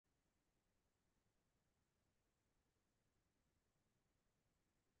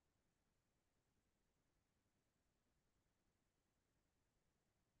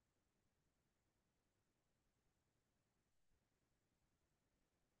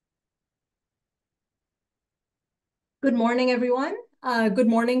Good morning, everyone. Good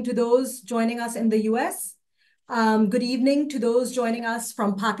morning to those joining us in the US. Good evening to those joining us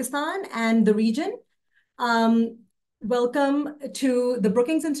from Pakistan and the region. Um, Welcome to the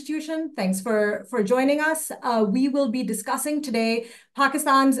Brookings Institution. Thanks for joining us. We will be discussing today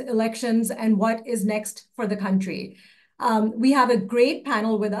Pakistan's elections and what is next for the country. We have a great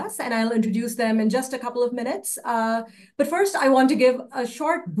panel with us, and I'll introduce them in just a couple of minutes. But first, I want to give a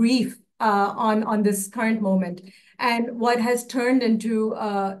short brief on this current moment and what has turned into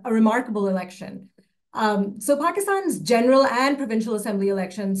a remarkable election. So Pakistan's general and provincial assembly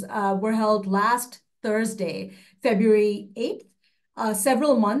elections were held last Thursday, February 8th,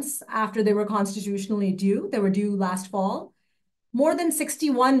 several months after they were constitutionally due. They were due last fall. More than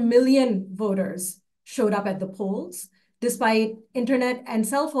 61 million voters showed up at the polls, despite internet and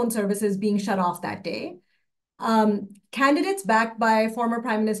cell phone services being shut off that day. Candidates backed by former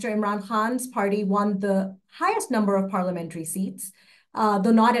Prime Minister Imran Khan's party won the highest number of parliamentary seats,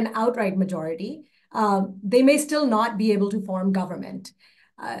 though not an outright majority. They may still not be able to form government.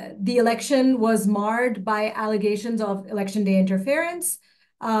 The election was marred by allegations of election day interference.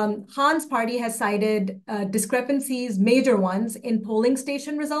 Khan's party has cited discrepancies, major ones, in polling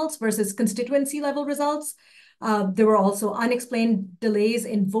station results versus constituency level results. There were also unexplained delays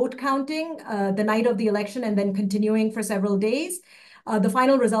in vote counting the night of the election and then continuing for several days. The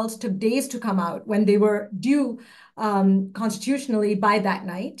final results took days to come out when they were due constitutionally by that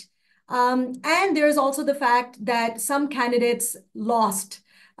night. And there's also the fact that some candidates lost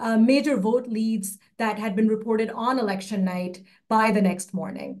major vote leads that had been reported on election night by the next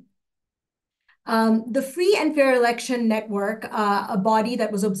morning. The Free and Fair Election Network, a body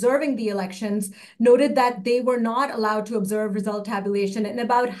that was observing the elections, noted that they were not allowed to observe result tabulation in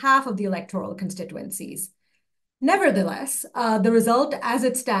about half of the electoral constituencies. Nevertheless, the result as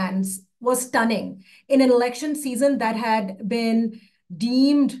it stands was stunning in an election season that had been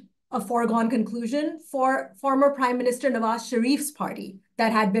deemed a foregone conclusion for former Prime Minister Nawaz Sharif's party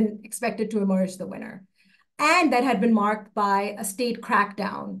that had been expected to emerge the winner, and that had been marked by a state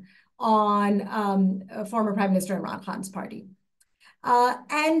crackdown on former Prime Minister Imran Khan's party.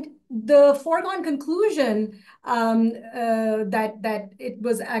 And the foregone conclusion that it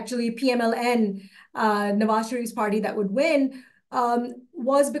was actually PMLN, Nawaz Sharif's party, that would win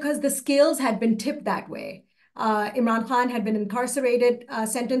was because the scales had been tipped that way. Imran Khan had been incarcerated,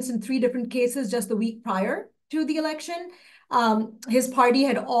 sentenced in 3 different cases just the week prior to the election. His party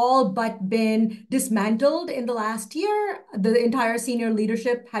had all but been dismantled in the last year. The entire senior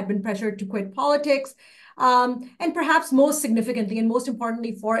leadership had been pressured to quit politics. And perhaps most significantly and most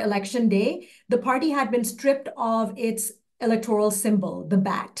importantly for election day, the party had been stripped of its electoral symbol, the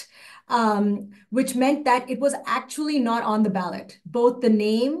bat, which meant that it was actually not on the ballot. Both the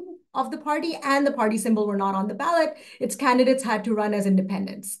name of the party and the party symbol were not on the ballot. Its candidates had to run as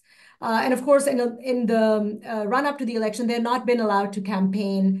independents. And of course, in the run-up to the election, they had not been allowed to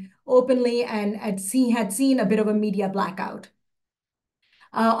campaign openly and had seen a bit of a media blackout.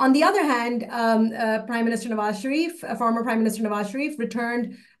 On the other hand, Prime Minister Nawaz Sharif, former Prime Minister Nawaz Sharif,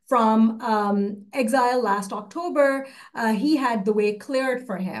 returned from exile last October. He had the way cleared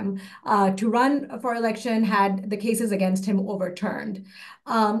for him to run for election, had the cases against him overturned.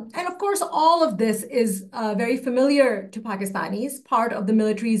 And of course, all of this is very familiar to Pakistanis, part of the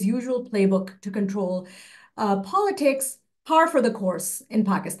military's usual playbook to control politics, par for the course in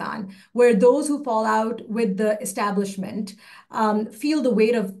Pakistan, where those who fall out with the establishment feel the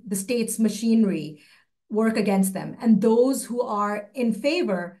weight of the state's machinery work against them, and those who are in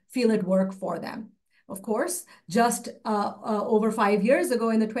favor feel it work for them. Of course, just over 5 years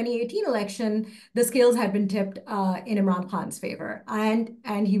ago in the 2018 election, the scales had been tipped in Imran Khan's favor,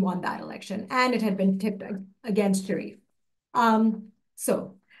 and he won that election, and it had been tipped against Sharif.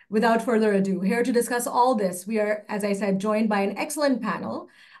 So without further ado, here to discuss all this, we are, as I said, joined by an excellent panel.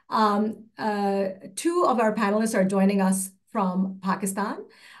 2 of our panelists are joining us from Pakistan.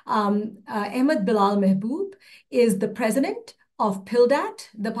 Ahmed Bilal Mehboob is the president of PILDAT,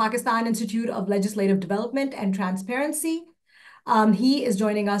 the Pakistan Institute of Legislative Development and Transparency. He is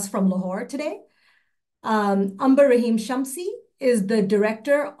joining us from Lahore today. Amber Rahim Shamsi is the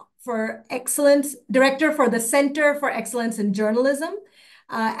director for the Center for Excellence in Journalism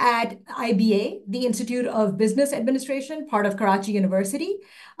at IBA, the Institute of Business Administration, part of Karachi University.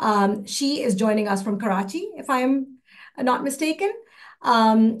 She is joining us from Karachi, if I'm not mistaken.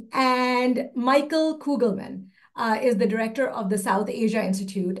 And Michael Kugelman is the director of the South Asia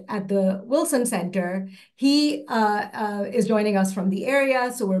Institute at the Wilson Center. He is joining us from the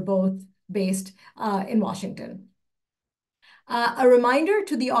area, so we're both based in Washington. A reminder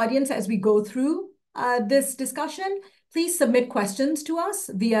to the audience as we go through this discussion, please submit questions to us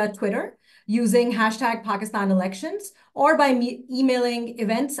via Twitter using hashtag Pakistan Elections or by emailing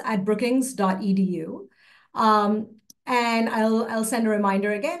events@brookings.edu. And I'll send a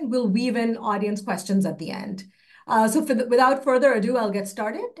reminder again. We'll weave in audience questions at the end. Without further ado, I'll get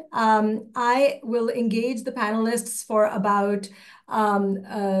started. I will engage the panelists for about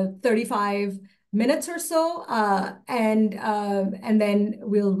 35 minutes or so, and then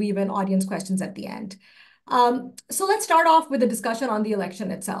we'll weave in audience questions at the end. So let's start off with a discussion on the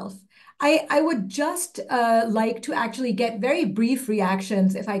election itself. I would just like to actually get very brief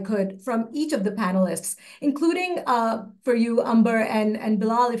reactions, if I could, from each of the panelists, including for you, Amber and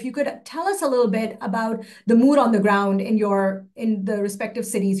Bilal, if you could tell us a little bit about the mood on the ground in the respective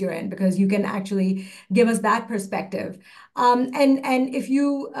cities you're in, because you can actually give us that perspective. And if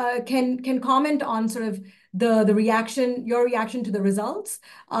you can comment on sort of your reaction to the results.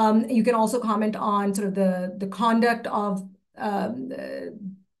 You can also comment on sort of the conduct of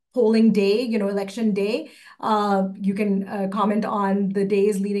polling day, election day. You can comment on the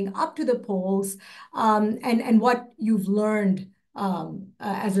days leading up to the polls, and what you've learned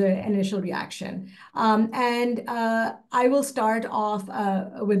as an initial reaction. And I will start off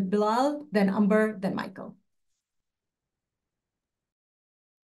with Bilal, then Amber, then Michael.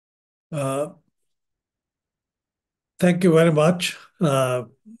 Thank you very much.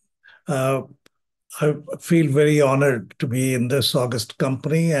 I feel very honored to be in this august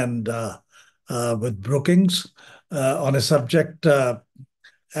company and with Brookings on a subject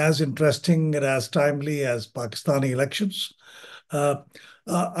as interesting and as timely as Pakistani elections.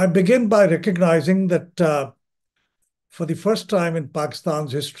 I begin by recognizing that for the first time in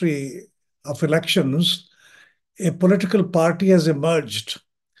Pakistan's history of elections, a political party has emerged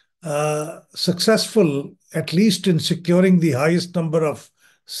successful, at least in securing the highest number of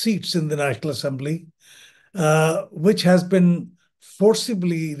seats in the National Assembly, which has been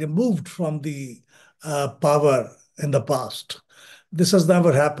forcibly removed from the power in the past. This has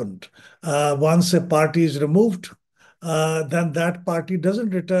never happened. Once a party is removed, then that party doesn't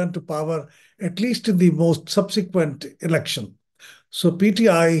return to power, at least in the most subsequent election. So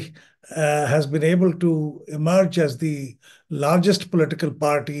PTI has been able to emerge as the largest political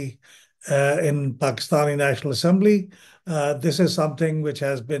party in Pakistani National Assembly. This is something which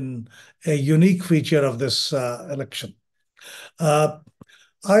has been a unique feature of this election. I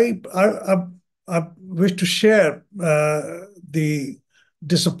wish to share the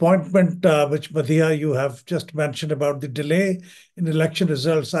disappointment which, Madhya, you have just mentioned about the delay in election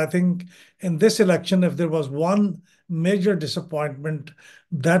results. I think in this election, if there was one major disappointment,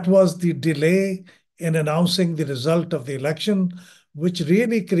 that was the delay in announcing the result of the election, which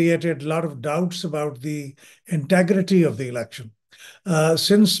really created a lot of doubts about the integrity of the election.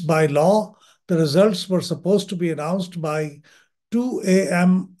 Since by law, the results were supposed to be announced by 2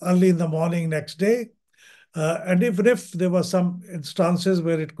 a.m. early in the morning next day. And even if there were some instances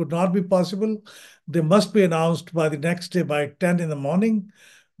where it could not be possible, they must be announced by the next day by 10 in the morning.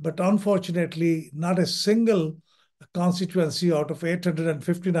 But unfortunately, not a single constituency out of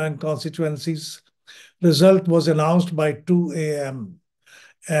 859 constituencies result was announced by 2 a.m.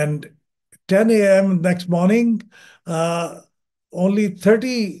 And 10 a.m. next morning, only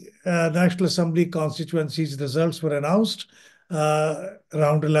 30 National Assembly constituencies results were announced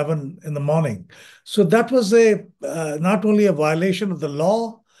around 11 in the morning. So that was not only a violation of the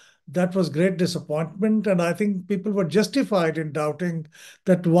law, that was great disappointment. And I think people were justified in doubting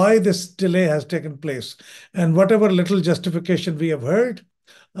that why this delay has taken place. And whatever little justification we have heard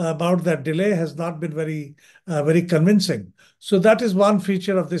about that delay has not been very convincing. So that is one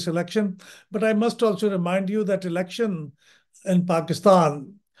feature of this election. But I must also remind you that election in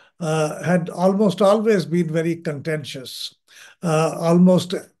Pakistan had almost always been very contentious.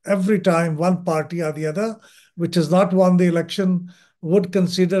 Almost every time one party or the other, which has not won the election, would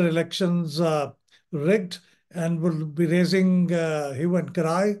consider elections rigged and would be raising hue and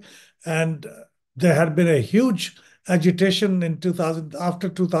cry. And there had been a huge agitation in 2000 after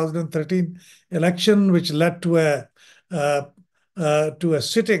 2013 election, which led to a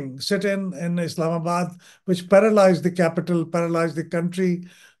sit-in in Islamabad, which paralyzed the capital, paralyzed the country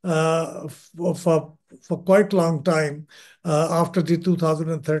for quite a long time after the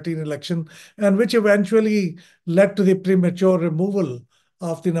 2013 election, and which eventually led to the premature removal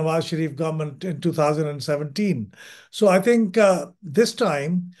of the Nawaz Sharif government in 2017. So I think this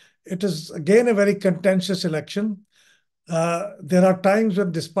time it is again a very contentious election. There are times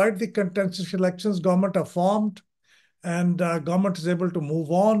when, despite the contentious elections, government are formed and government is able to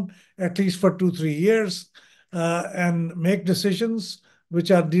move on at least for 2-3 years and make decisions which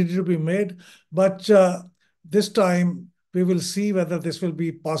are needed to be made. But this time, we will see whether this will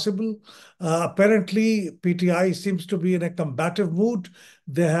be possible. Apparently, PTI seems to be in a combative mood.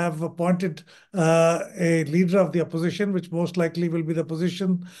 They have appointed a leader of the opposition, which most likely will be the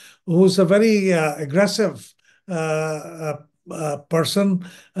opposition, who's a very aggressive person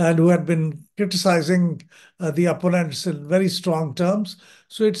and who had been criticizing the opponents in very strong terms.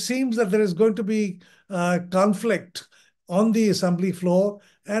 So it seems that there is going to be conflict on the assembly floor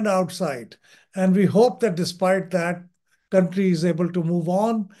and outside. And we hope that despite that, country is able to move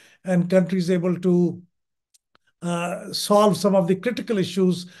on and country is able to solve some of the critical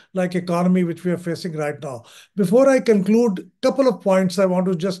issues like economy, which we are facing right now. Before I conclude, a couple of points I want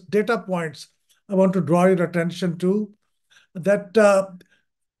to just data points I want to draw your attention to that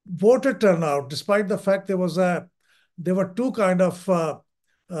voter turnout, despite the fact there were two kind of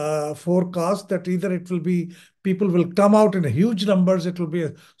forecasts that either it will be people will come out in huge numbers, it will be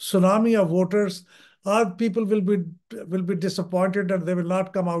a tsunami of voters, or people will be disappointed and they will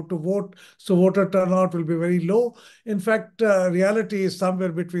not come out to vote. So voter turnout will be very low. In fact, reality is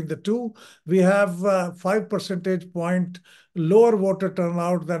somewhere between the two. We have 5 percentage point lower voter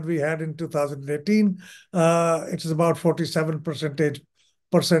turnout than we had in 2018. It is about 47%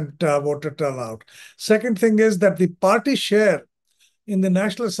 voter turnout. Second thing is that the party share in the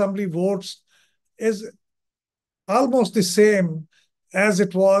National Assembly votes is almost the same as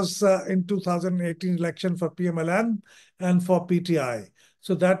it was in 2018 election for PMLN and for PTI.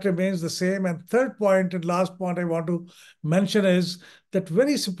 So that remains the same. And third point and last point I want to mention is that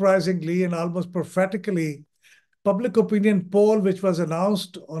very surprisingly and almost prophetically, public opinion poll, which was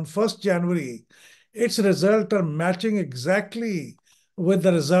announced on 1st January, its results are matching exactly with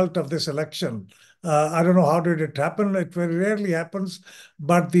the result of this election. I don't know how did it happen. It very rarely happens,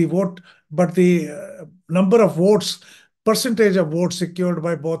 but the number of votes, percentage of votes secured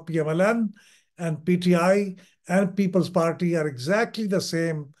by both PMLN and PTI and People's Party are exactly the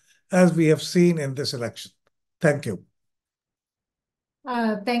same as we have seen in this election. Thank you.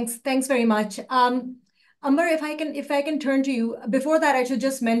 Thanks very much. Amber, if I can turn to you. Before that, I should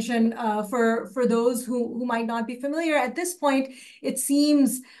just mention for those who might not be familiar, at this point, it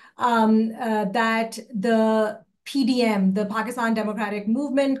seems that the PDM, the Pakistan Democratic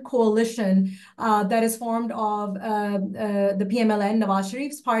Movement Coalition, that is formed of the PMLN, Nawaz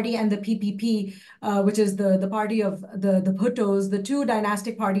Sharif's party, and the PPP, which is the party of the Bhuttos, the two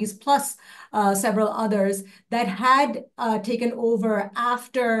dynastic parties, plus several others that had taken over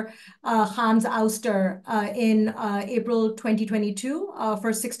after Khan's ouster in April 2022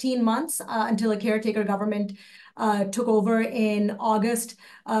 for 16 months until a caretaker government took over in August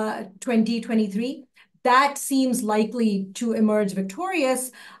 2023. That seems likely to emerge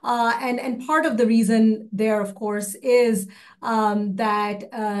victorious. And part of the reason there, of course, is that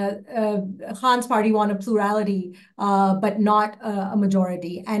Khan's party won a plurality, but not a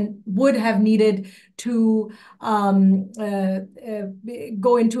majority, and would have needed to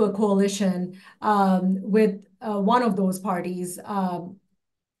go into a coalition with one of those parties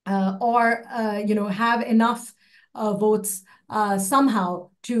or have enough votes somehow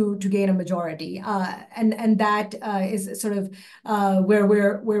to gain a majority, and that is sort of where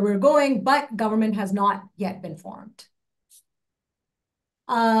we're going. But government has not yet been formed.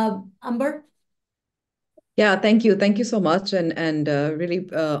 Amber. Yeah, thank you. Thank you so much. And really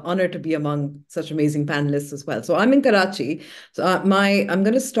honored to be among such amazing panelists as well. So I'm in Karachi. So I'm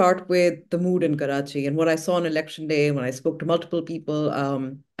going to start with the mood in Karachi and what I saw on election day when I spoke to multiple people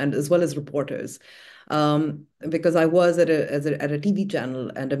and as well as reporters. Because I was at a TV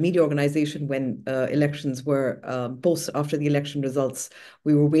channel and a media organization when elections were post after the election results,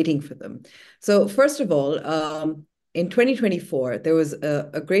 we were waiting for them. So first of all, in 2024, there was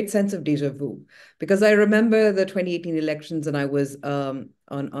a great sense of deja vu because I remember the 2018 elections and I was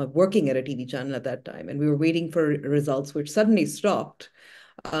working at a TV channel at that time and we were waiting for results which suddenly stopped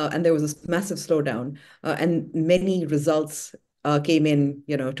and there was a massive slowdown and many results came in,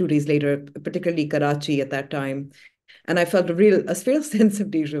 2 days later, particularly Karachi at that time. And I felt a real sense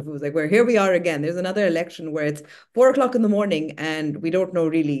of deja vu. Like, here we are again. There's another election where it's 4 o'clock in the morning and we don't know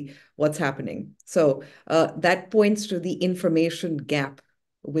really what's happening. So that points to the information gap,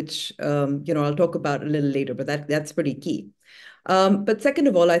 which, I'll talk about a little later, but that's pretty key. But second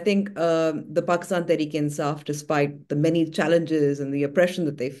of all, I think the Pakistan Tehreek-e-Insaf, despite the many challenges and the oppression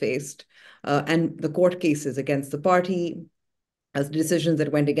that they faced and the court cases against the party, as decisions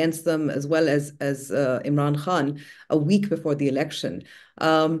that went against them, as well as Imran Khan a week before the election,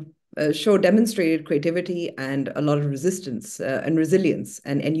 demonstrated creativity and a lot of resistance and resilience.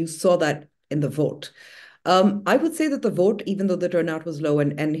 And you saw that in the vote. I would say that the vote, even though the turnout was low,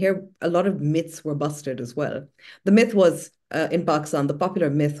 and here a lot of myths were busted as well. The myth was in Pakistan, the popular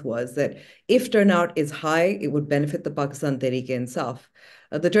myth was that if turnout is high, it would benefit the Pakistan Tehreek-e-Insaf.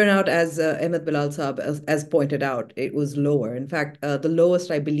 The turnout, as Ahmed Bilal Saab as pointed out, it was lower. In fact, the lowest,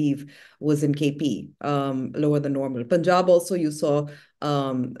 I believe, was in KP, lower than normal. Punjab also, you saw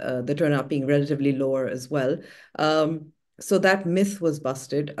the turnout being relatively lower as well. So that myth was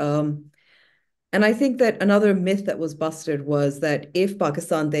busted. And I think that another myth that was busted was that if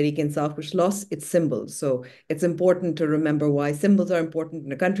Pakistan Tehreek-e-Insaf, which lost its symbols, so it's important to remember why symbols are important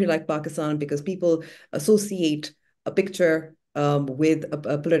in a country like Pakistan, because people associate a picture with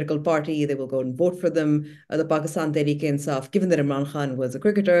a political party, they will go and vote for them. The Pakistan Tehreek-e-Insaf, given that Imran Khan was a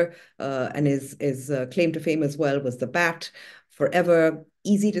cricketer and his claim to fame as well was the bat, forever,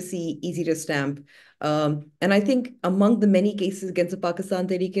 easy to see, easy to stamp. And I think among the many cases against the Pakistan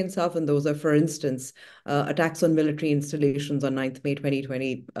Tehreek-e-Insaf, and those are, for instance, attacks on military installations on 9th May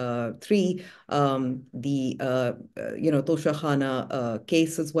 2023, the Tosha Khana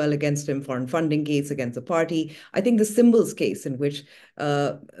case as well against him, foreign funding case against the party. I think the symbols case in which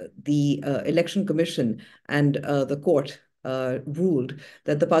the Election Commission and the court ruled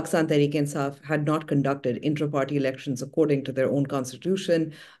that the Pakistan Tehreek-e-Insaf had not conducted intra-party elections according to their own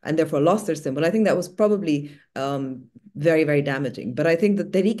constitution and therefore lost their symbol. I think that was probably very, very damaging. But I think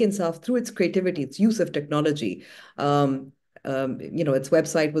that Tehreek-e-Insaf, through its creativity, its use of technology, its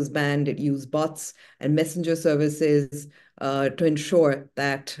website was banned. It used bots and messenger services to ensure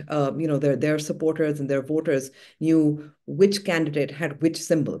that their supporters and their voters knew which candidate had which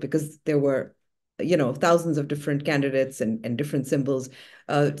symbol, because there were thousands of different candidates and different symbols.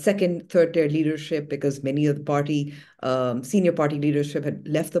 Second, third tier leadership, because many of the party, senior party leadership had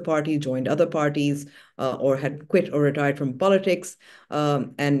left the party, joined other parties, or had quit or retired from politics.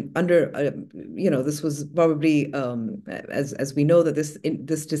 And under, this was probably, as we know, that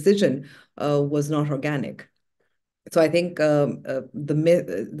this decision was not organic. So I think the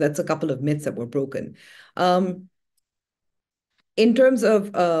myth, that's a couple of myths that were broken. In terms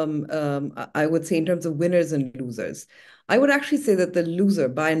of, I would say in terms of winners and losers, I would actually say that the loser,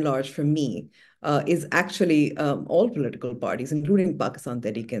 by and large, for me, is actually all political parties, including Pakistan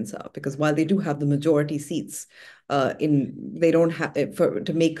Tehreek-e-Insaf, because while they do have the majority seats, they don't have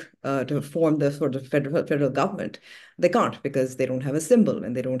to form the sort of federal government. They can't, because they don't have a symbol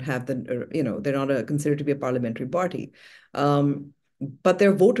and they don't have they're not considered to be a parliamentary party. But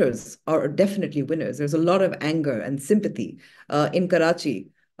their voters are definitely winners. There's a lot of anger and sympathy. In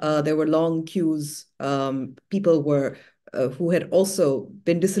Karachi, there were long queues. People who had also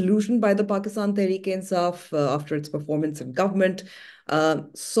been disillusioned by the Pakistan Tehreek-e-Insaf after its performance in government,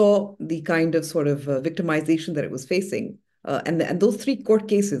 saw the kind of sort of victimization that it was facing. And those three court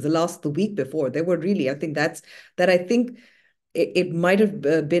cases, the week before, they were really, I think I think it might have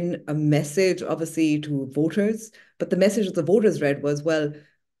been a message, obviously, to voters, but the message that the voters read was, well,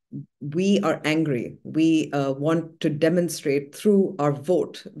 we are angry. We want to demonstrate through our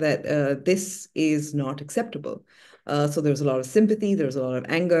vote that this is not acceptable. So there was a lot of sympathy, there was a lot of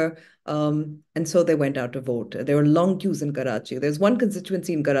anger, and so they went out to vote. There were long queues in Karachi. There's one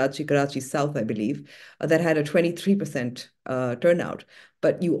constituency in Karachi South, I believe, that had a 23% turnout.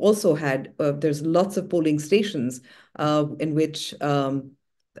 But you also had, there's lots of polling stations in which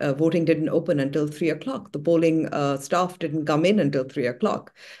voting didn't open until 3 o'clock. The polling staff didn't come in until 3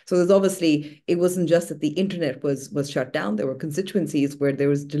 o'clock. So there's obviously, it wasn't just that the internet was shut down. There were constituencies where there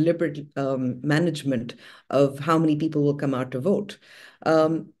was deliberate management of how many people will come out to vote.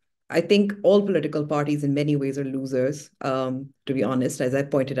 I think all political parties in many ways are losers, to be honest. As I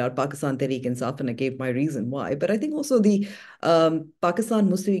pointed out, Pakistan Tehreek-e-Insaf, and I gave my reason why. But I think also the Pakistan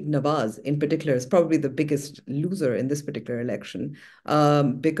Muslim League Nawaz in particular is probably the biggest loser in this particular election,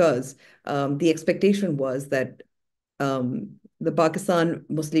 because the expectation was that the Pakistan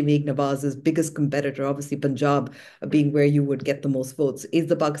Muslim League Nawaz's biggest competitor, obviously Punjab being where you would get the most votes, is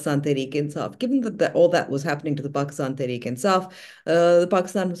the Pakistan Tehreek-e-Insaf. Given that all that was happening to the Pakistan Tehreek-e-Insaf, the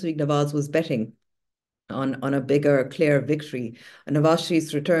Pakistan Muslim League Nawaz was betting on a bigger, clear victory. Nawaz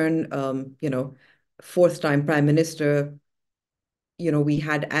Sharif's return, fourth time prime minister. We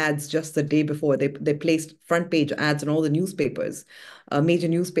had ads just the day before. They placed front page ads in all the newspapers, major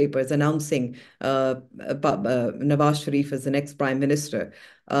newspapers, announcing Nawaz Sharif as the next prime minister.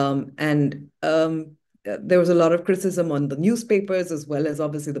 And there was a lot of criticism on the newspapers, as well as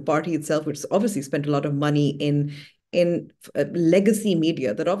obviously the party itself, which obviously spent a lot of money in legacy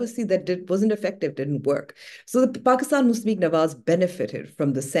media that obviously wasn't effective, didn't work. So the Pakistan Muslim League Nawaz benefited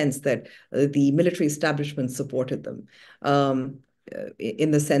from the sense that the military establishment supported them.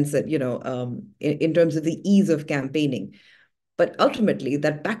 in the sense that, in terms of the ease of campaigning. But ultimately,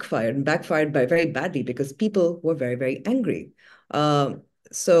 that backfired and backfired very badly because people were very, very angry.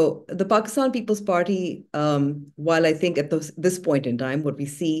 So the Pakistan People's Party, while I think at this point in time, what we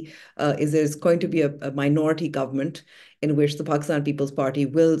see is there's going to be a minority government in which the Pakistan People's Party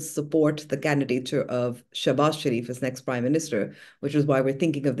will support the candidature of Shahbaz Sharif as next prime minister, which is why we're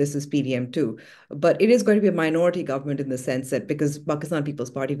thinking of this as PDM too. But it is going to be a minority government in the sense that because Pakistan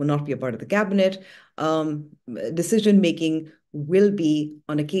People's Party will not be a part of the cabinet, decision making will be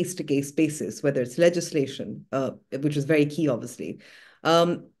on a case-to-case basis, whether it's legislation, which is very key, obviously.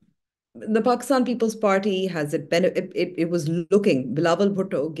 The Pakistan People's Party has it was looking Bilawal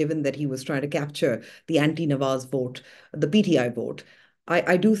Bhutto, given that he was trying to capture the anti-Nawaz vote, the PTI vote.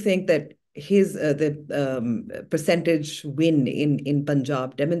 I do think that the percentage win in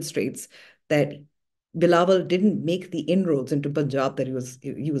Punjab demonstrates that Bilawal didn't make the inroads into Punjab that he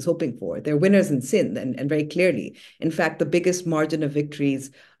was hoping for. They're winners in Sindh, and very clearly. In fact, the biggest margin of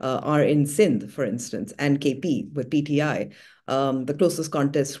victories are in Sindh, for instance, and KP with PTI. The closest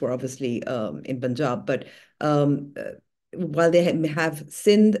contests were obviously in Punjab, but while they have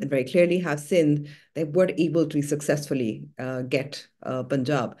Sindh and very clearly have Sindh, they weren't able to successfully get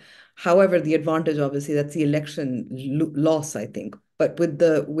Punjab. However, the advantage, obviously, that's the election loss, I think. But with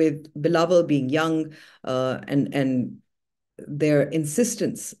Bilawal being young and their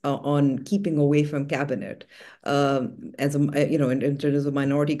insistence on keeping away from cabinet as in terms of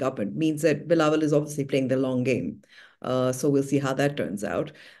minority government means that Bilawal is obviously playing the long game. So we'll see how that turns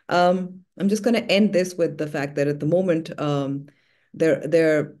out. I'm just going to end this with the fact that at the moment,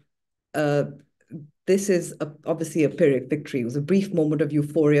 there this is obviously a Pyrrhic victory. It was a brief moment of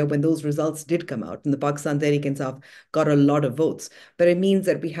euphoria when those results did come out, and the Pakistan Tehreek-e-Insaf got a lot of votes. But it means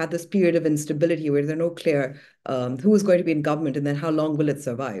that we had this period of instability where there's no clear who is going to be in government and then how long will it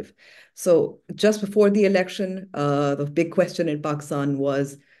survive. So just before the election, the big question in Pakistan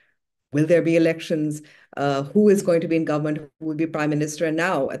was, will there be elections? Who is going to be in government? Who will be prime minister? And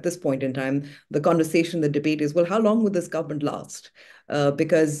now, at this point in time, the conversation, the debate is, well, how long will this government last?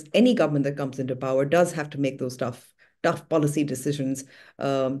 Because any government that comes into power does have to make those tough policy decisions.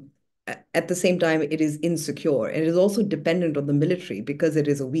 At the same time, it is insecure. And it is also dependent on the military because it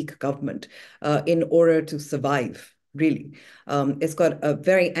is a weak government in order to survive, really. It's got a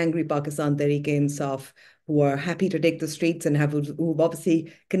very angry Pakistan Tehreek-e-Insaf who are happy to take the streets and who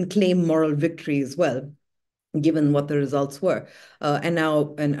obviously can claim moral victory as well, given what the results were, and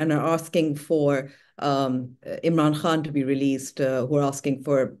now and are asking for Imran Khan to be released, who are asking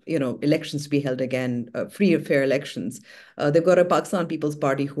for elections to be held again, free and fair elections. They've got a Pakistan People's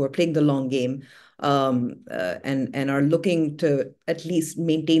Party who are playing the long game and are looking to at least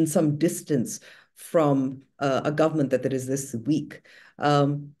maintain some distance from a government that is this weak.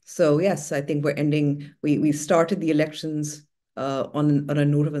 So yes, I think we started the elections on a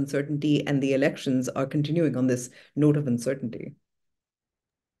note of uncertainty, and the elections are continuing on this note of uncertainty.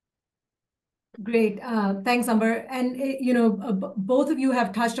 Great. Thanks, Amber. And, both of you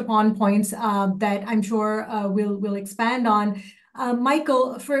have touched upon points that I'm sure we'll expand on.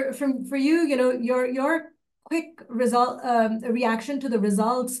 Michael, for you, your quick reaction to the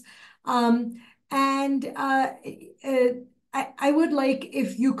results. And I would like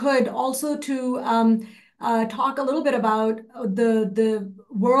if you could also to talk a little bit about the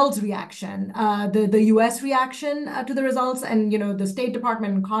world's reaction, the U.S. reaction to the results, and the State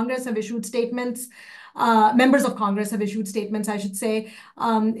Department and Congress have issued statements. Members of Congress have issued statements, I should say.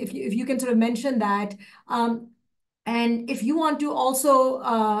 If you can sort of mention that. And if you want to also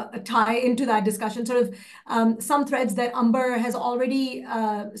tie into that discussion, sort of some threads that Amber has already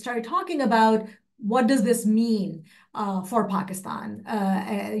started talking about, what does this mean for Pakistan,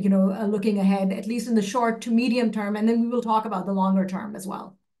 looking ahead, at least in the short to medium term, and then we will talk about the longer term as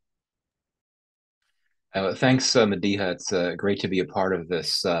well. Thanks, Madiha. It's great to be a part of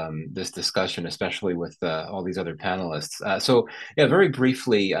this discussion, especially with all these other panelists. So, yeah, very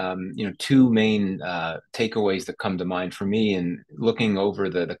briefly, two main takeaways that come to mind for me in looking over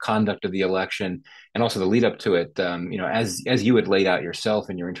the conduct of the election and also the lead up to it. As you had laid out yourself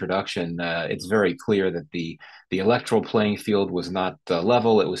in your introduction, it's very clear that the electoral playing field was not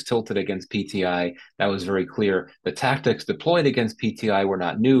level. It was tilted against PTI. That was very clear. The tactics deployed against PTI were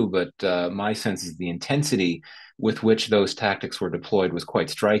not new, but my sense is the intensity with which those tactics were deployed was quite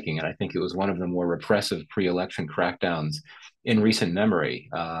striking. And I think it was one of the more repressive pre-election crackdowns in recent memory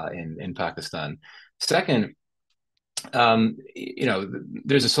in Pakistan. Second,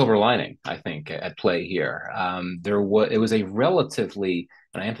 there's a silver lining, I think, at play here. It was a relatively,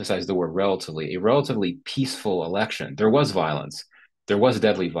 and I emphasize the word relatively, a relatively peaceful election. There was violence, there was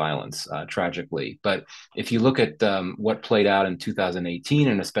deadly violence, tragically. But if you look at what played out in 2018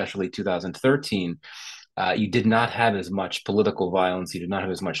 and especially 2013, you did not have as much political violence. You did not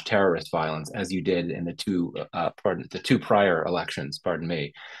have as much terrorist violence as you did in the two prior elections. Pardon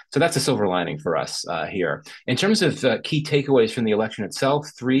me. So that's a silver lining for us here. In terms of key takeaways from the election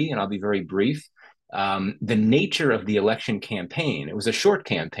itself, three, and I'll be very brief. The nature of the election campaign. It was a short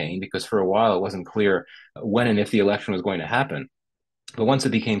campaign because for a while it wasn't clear when and if the election was going to happen. But once it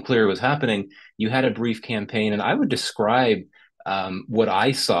became clear it was happening, you had a brief campaign, and I would describe what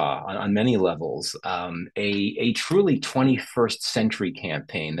I saw on many levels, a truly 21st century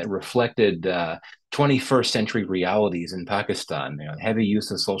campaign that reflected 21st century realities in Pakistan. Heavy use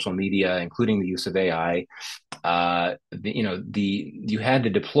of social media, including the use of AI. You had the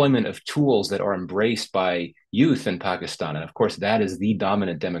deployment of tools that are embraced by youth in Pakistan, and of course, that is the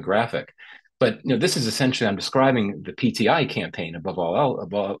dominant demographic. But this is essentially, I'm describing the PTI campaign above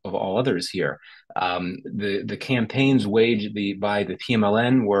all others here. The campaigns waged by the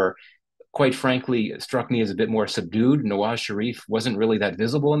PMLN were, quite frankly, struck me as a bit more subdued. Nawaz Sharif wasn't really that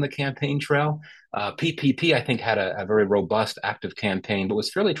visible in the campaign trail. PPP, I think, had a very robust, active campaign, but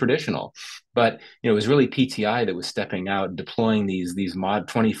was fairly traditional. But it was really PTI that was stepping out, deploying these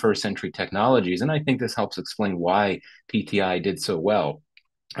 21st century technologies, and I think this helps explain why PTI did so well.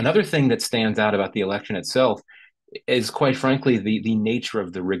 Another thing that stands out about the election itself is, quite frankly, the nature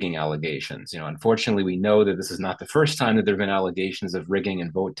of the rigging allegations. Unfortunately, we know that this is not the first time that there have been allegations of rigging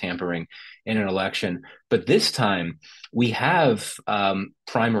and vote tampering in an election, but this time we have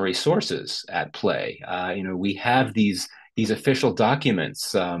primary sources at play. We have these official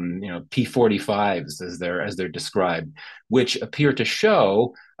documents, P45s as they're described, which appear to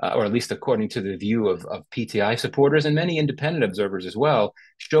show, or at least according to the view of PTI supporters and many independent observers as well,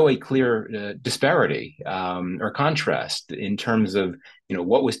 show a clear disparity or contrast in terms of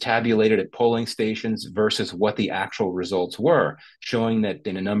what was tabulated at polling stations versus what the actual results were, showing that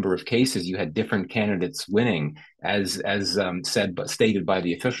in a number of cases you had different candidates winning, as stated by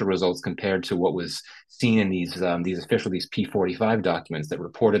the official results, compared to what was seen in these P45 documents that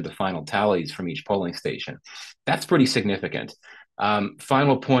reported the final tallies from each polling station. That's pretty significant.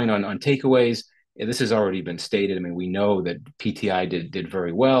 Final point on takeaways. This has already been stated. I mean, we know that PTI did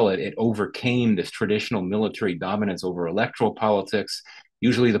very well. It overcame this traditional military dominance over electoral politics.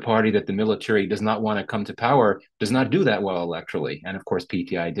 Usually the party that the military does not want to come to power does not do that well electorally. And of course,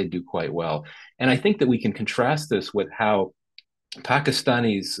 PTI did do quite well. And I think that we can contrast this with how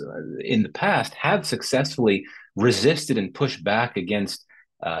Pakistanis in the past have successfully resisted and pushed back against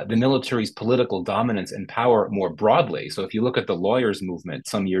the military's political dominance and power more broadly. So if you look at the lawyers' movement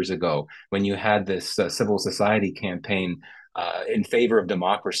some years ago, when you had this civil society campaign in favor of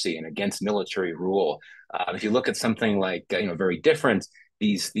democracy and against military rule, if you look at something like very different,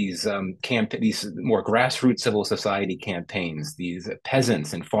 these more grassroots civil society campaigns, these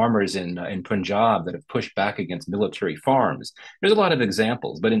peasants and farmers in Punjab that have pushed back against military farms. There's a lot of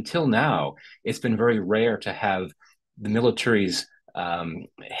examples, but until now, it's been very rare to have the military's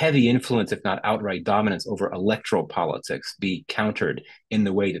heavy influence, if not outright dominance, over electoral politics be countered in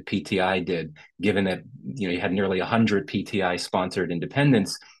the way that PTI did, given that you had nearly 100 PTI-sponsored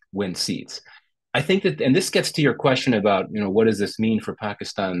independents win seats. I think that, and this gets to your question about, what does this mean for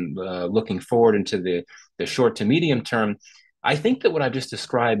Pakistan looking forward into the short to medium term? I think that what I've just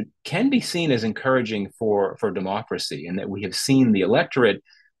described can be seen as encouraging for democracy, and that we have seen the electorate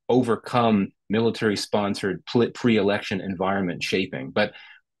overcome military-sponsored pre-election environment shaping. But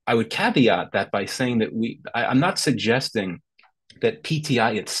I would caveat that by saying that I'm not suggesting that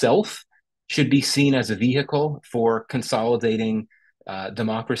PTI itself should be seen as a vehicle for consolidating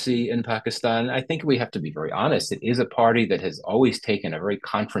democracy in Pakistan. I think we have to be very honest. It is a party that has always taken a very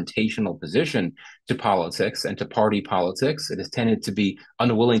confrontational position to politics and to party politics. It has tended to be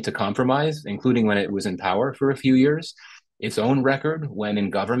unwilling to compromise, including when it was in power for a few years. Its own record when in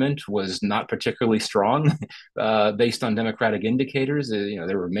government was not particularly strong based on democratic indicators.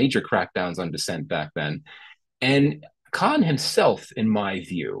 There were major crackdowns on dissent back then. And Khan himself, in my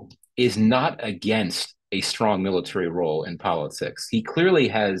view, is not against a strong military role in politics. He clearly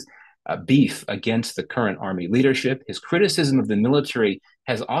has beef against the current army leadership. His criticism of the military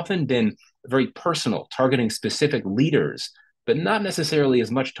has often been very personal, targeting specific leaders, but not necessarily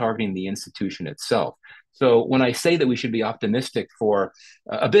as much targeting the institution itself. So when I say that we should be a bit optimistic for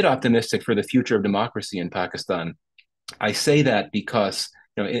the future of democracy in Pakistan, I say that because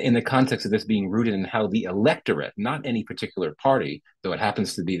in the context of this being rooted in how the electorate, not any particular party, though it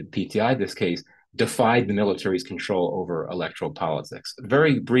happens to be the PTI in this case, defied the military's control over electoral politics.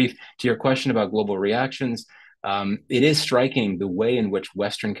 Very brief to your question about global reactions. It is striking the way in which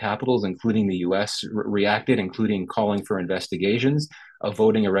Western capitals, including the US, reacted, including calling for investigations of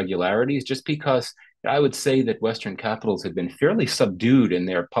voting irregularities, just because I would say that Western capitals have been fairly subdued in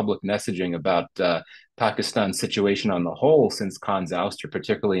their public messaging about Pakistan's situation on the whole since Khan's ouster,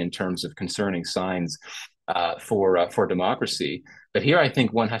 particularly in terms of concerning signs for democracy. But here, I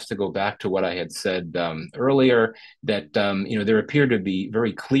think one has to go back to what I had said earlier, that there appear to be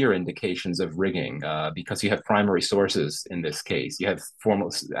very clear indications of rigging because you have primary sources in this case. You have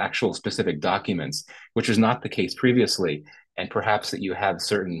formal, actual, specific documents, which was not the case previously, and perhaps that you have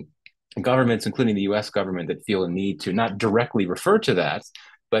certain governments, including the U.S. government, that feel a need to not directly refer to that,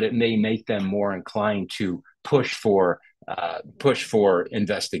 but it may make them more inclined to push for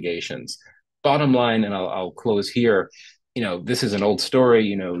investigations. Bottom line, and I'll close here. This is an old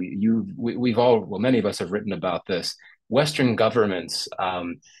story. We've all, well, many of us have written about this. Western governments,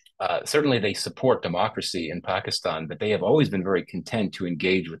 certainly they support democracy in Pakistan, but they have always been very content to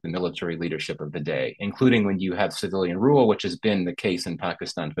engage with the military leadership of the day, including when you have civilian rule, which has been the case in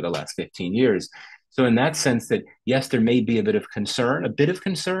Pakistan for the last 15 years. So in that sense that, yes, there may be a bit of concern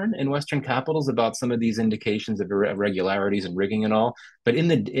in Western capitals about some of these indications of irregularities and rigging and all. But at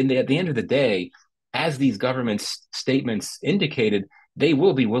the end of the day, as these government statements indicated, they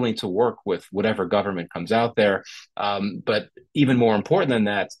will be willing to work with whatever government comes out there. But even more important than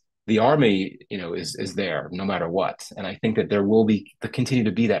that, the army, is there no matter what. And I think that there will continue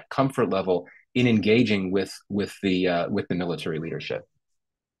to be that comfort level in engaging with the military leadership.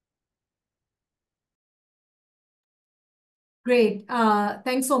 Great.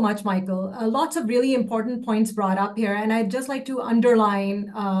 Thanks so much, Michael. Lots of really important points brought up here, and I'd just like to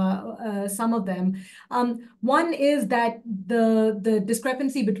underline some of them. One is that the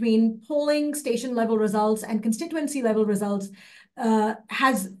discrepancy between polling station level results and constituency level results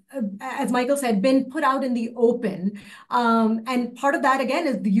has, as Michael said, been put out in the open. And part of that, again,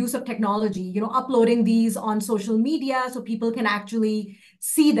 is the use of technology, uploading these on social media so people can actually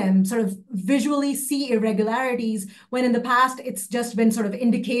see them, sort of visually see irregularities, when in the past it's just been sort of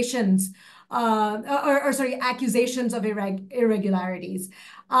indications accusations of irregularities.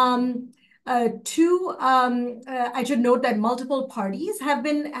 Two, I should note that multiple parties have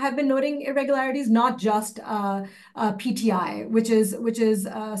been noting irregularities, not just PTI, which is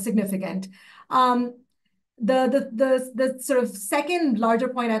significant. The sort of second larger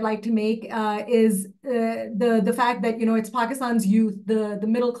point I'd like to make is the fact that it's Pakistan's youth, the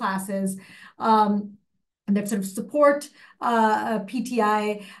middle classes, that sort of support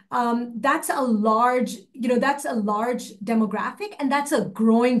PTI. That's a large demographic, and that's a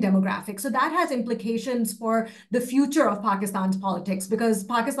growing demographic. So that has implications for the future of Pakistan's politics, because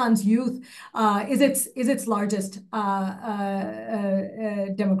Pakistan's youth is its largest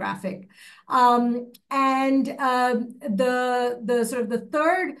demographic. And the sort of the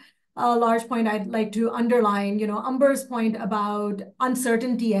third large point I'd like to underline, Umber's point about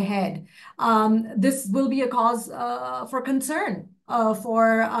uncertainty ahead. This will be a cause for concern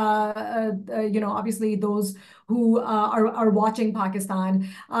for obviously those who are watching Pakistan,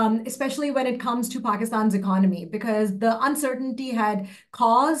 especially when it comes to Pakistan's economy, because the uncertainty had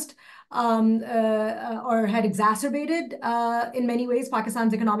caused or had exacerbated in many ways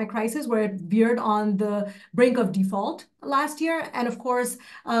Pakistan's economic crisis, where it veered on the brink of default last year. And of course,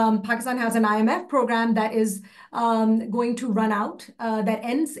 Pakistan has an IMF program that is going to run out, that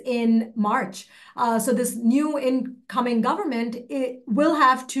ends in March. So this new incoming government will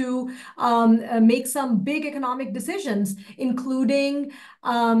have to make some big economic decisions, including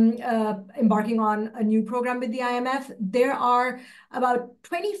embarking on a new program with the IMF. There are about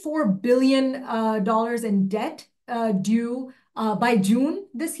 $24 billion in debt due by June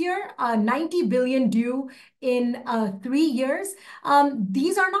this year, 90 billion due in 3 years.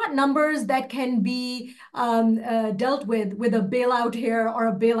 These are not numbers that can be dealt with a bailout here or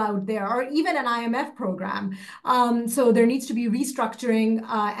a bailout there, or even an IMF program. So there needs to be restructuring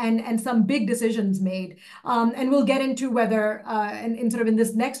and some big decisions made. And we'll get into whether, in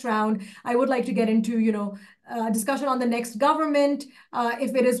this next round, I would like to get into, discussion on the next government,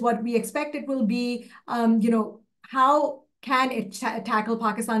 if it is what we expect it will be, how can it tackle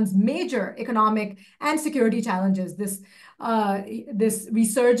Pakistan's major economic and security challenges, this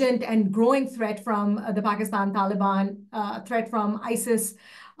resurgent and growing threat from the Pakistan Taliban, threat from ISIS.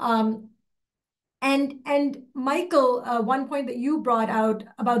 And Michael, one point that you brought out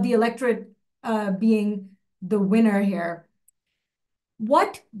about the electorate being the winner here.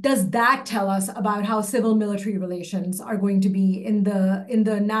 What does that tell us about how civil-military relations are going to be in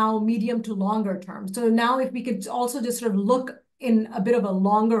the now medium to longer term? So now if we could also just sort of look in a bit of a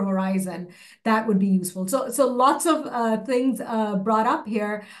longer horizon, that would be useful. So lots of things brought up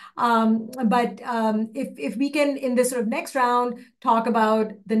here. But if we can, in this sort of next round, talk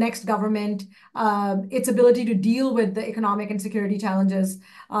about the next government, its ability to deal with the economic and security challenges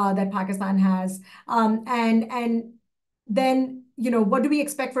that Pakistan has, and then, what do we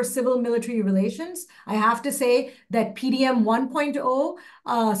expect for civil-military relations? I have to say that PDM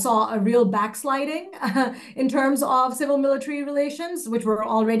 1.0 saw a real backsliding in terms of civil-military relations, which were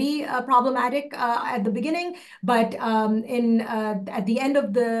already problematic at the beginning. But at the end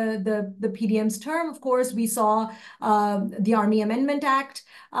of the PDM's term, of course, we saw the Army Amendment Act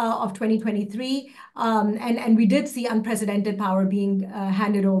of 2023, and we did see unprecedented power being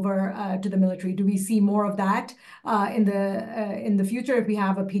handed over to the military. Do we see more of that in the future if we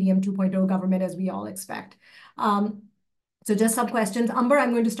have a PDM 2.0 government, as we all expect? So just some questions. Amber,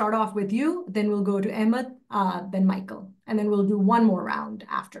 I'm going to start off with you, then we'll go to Ahmed, then Michael, and then we'll do one more round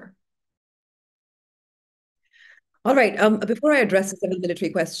after. All right. Before I address the civil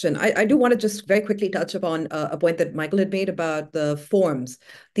military question, I do want to just very quickly touch upon a point that Michael had made about the forms,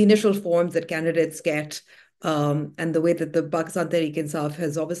 the initial forms that candidates get, and the way that the Pakistan Tehreek-e-Insaf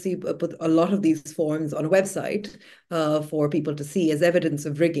has obviously put a lot of these forms on a website for people to see as evidence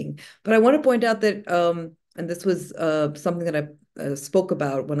of rigging. But I want to point out that, and this was something that I spoke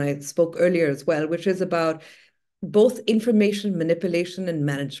about when I spoke earlier as well, which is about both information manipulation and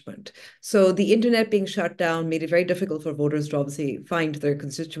management. So the internet being shut down made it very difficult for voters to obviously find their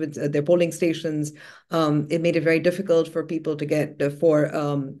constituents, their polling stations. It made it very difficult for people to get,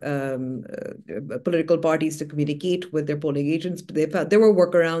 political parties to communicate with their polling agents. But there were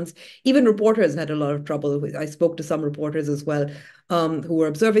workarounds. Even reporters had a lot of trouble. I spoke to some reporters as well, who were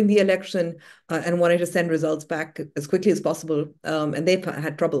observing the election and wanted to send results back as quickly as possible, and they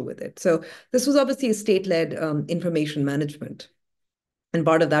had trouble with it. So this was obviously a state-led information management. And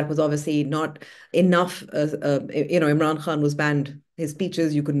part of that was obviously not enough. Imran Khan was banned. His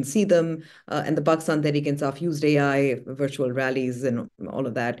speeches, you couldn't see them. And the Pakistan Tehreek-e-Insaf used AI, virtual rallies, and all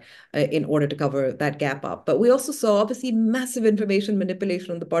of that in order to cover that gap up. But we also saw, obviously, massive information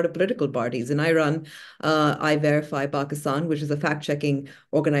manipulation on the part of political parties. And I run I Verify Pakistan, which is a fact-checking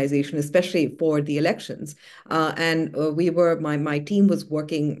organization, especially for the elections. And my team was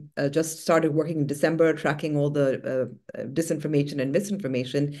working, just started working in December, tracking all the disinformation and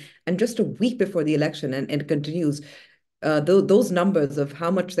misinformation. And just a week before the election, and it continues, those numbers of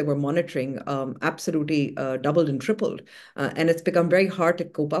how much they were monitoring absolutely doubled and tripled. And it's become very hard to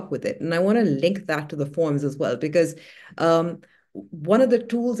cope up with it. And I want to link that to the forms as well, because one of the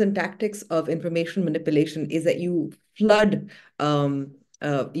tools and tactics of information manipulation is that you flood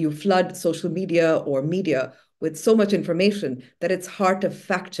social media or media with so much information that it's hard to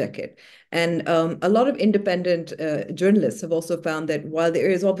fact check it. And a lot of independent journalists have also found that while there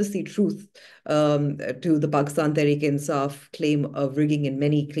is obviously truth to the Pakistan Tehreek-e-Insaf claim of rigging in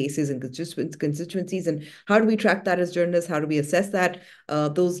many cases and constituencies, and how do we track that as journalists? How do we assess that?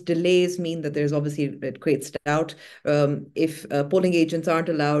 Those delays mean that there's obviously, it creates doubt. If polling agents aren't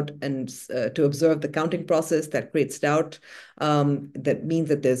allowed and to observe the counting process, that creates doubt. That means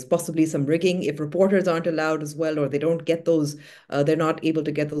that there's possibly some rigging. If reporters aren't allowed as well, or they don't get those, they're not able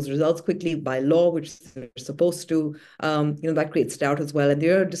to get those results quickly by law, which they're supposed to, that creates doubt as well. And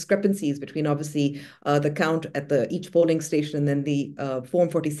there are discrepancies between obviously the count at each polling station and then the Form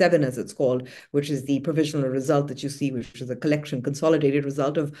 47, as it's called, which is the provisional result that you see, which is a consolidated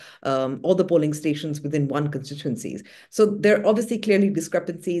result of all the polling stations within one constituencies. So there are obviously clearly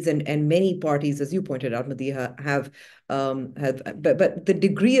discrepancies, and many parties, as you pointed out, Madiha, but the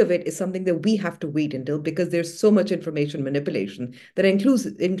degree of it is something that we have to wait until, because there's so much information manipulation that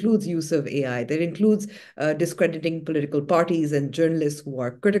includes use of AI, that includes discrediting political parties and journalists who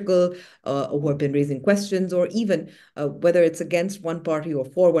are critical, who have been raising questions, or even whether it's against one party or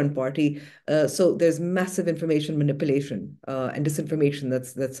for one party. So there's massive information manipulation and disinformation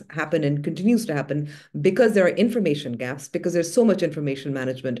that's happened and continues to happen because there are information gaps, because there's so much information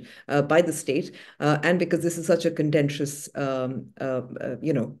management by the state, and because this is such a contentious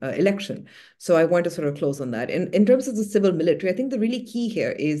election. So I want to sort of close on that. In terms of the civil military, I think the really key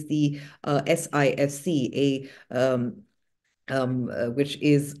here is the SIFC, which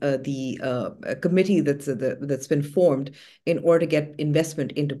is the committee that's been formed in order to get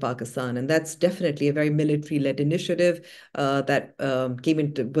investment into Pakistan, and that's definitely a very military-led initiative that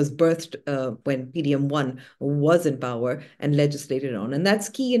was birthed when PDM-1 was in power and legislated on, and that's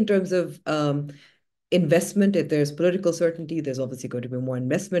key in terms of investment. If there's political certainty, there's obviously going to be more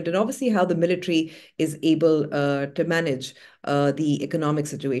investment, and obviously how the military is able to manage the economic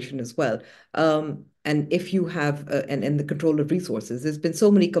situation as well. and if you have and the control of resources. There's been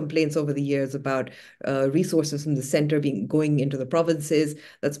so many complaints over the years about resources from the center going into the provinces.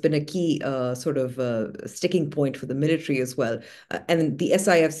 That's been a key sort of sticking point for the military as well. And the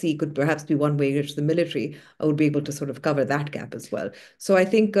SIFC could perhaps be one way in which the military would be able to sort of cover that gap as well. So I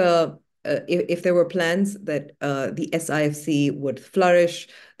think if there were plans that the SIFC would flourish,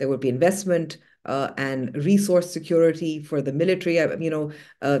 there would be investment and resource security for the military.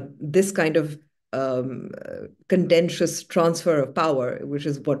 This kind of contentious transfer of power, which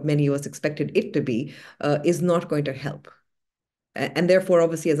is what many of us expected it to be, is not going to help. And therefore,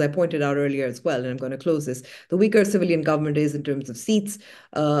 obviously, as I pointed out earlier as well, and I'm going to close this, the weaker civilian government is in terms of seats,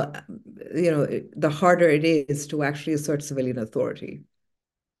 the harder it is to actually assert civilian authority.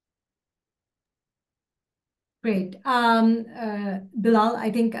 Great. Bilal,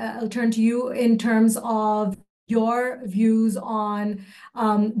 I think I'll turn to you in terms of your views on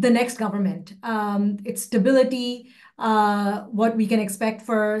the next government, its stability, what we can expect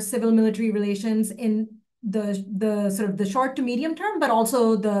for civil-military relations in the sort of the short to medium term, but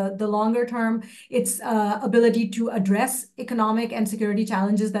also the longer term, its ability to address economic and security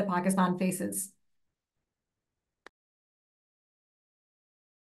challenges that Pakistan faces.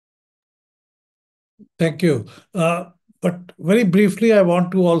 Thank you. But very briefly, I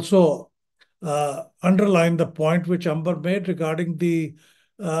want to also underline the point which Amber made regarding the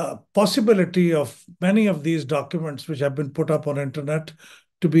possibility of many of these documents which have been put up on internet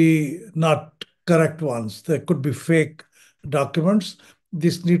to be not correct ones. There could be fake documents.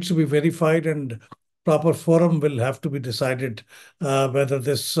 This needs to be verified, and proper forum will have to be decided whether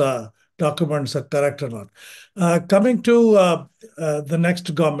this documents are correct or not. Coming to the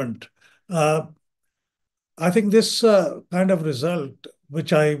next government, I think this kind of result,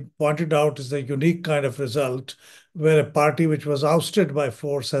 which I pointed out is a unique kind of result, where a party which was ousted by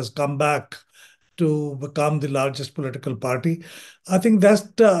force has come back to become the largest political party. I think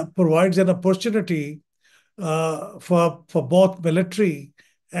that provides an opportunity for both military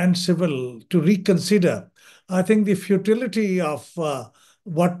and civil to reconsider. I think the futility of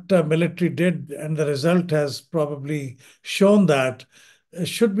what military did and the result has probably shown that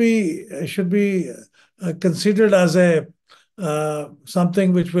should be considered as a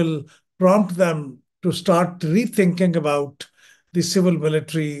something which will prompt them to start rethinking about the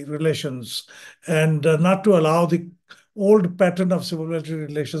civil-military relations and not to allow the old pattern of civil-military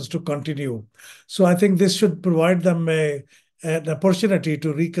relations to continue. So I think this should provide them an opportunity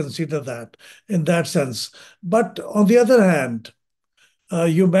to reconsider that in that sense. But on the other hand,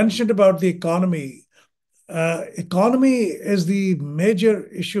 you mentioned about the economy. Economy is the major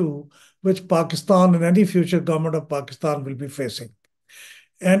issue which Pakistan and any future government of Pakistan will be facing.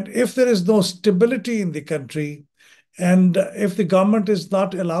 And if there is no stability in the country, and if the government is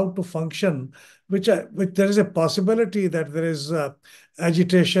not allowed to function, which there is a possibility that there is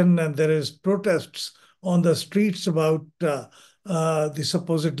agitation and there is protests on the streets about the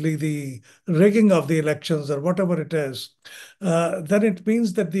supposedly the rigging of the elections or whatever it is, then it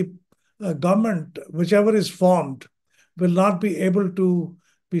means that the government, whichever is formed, will not be able to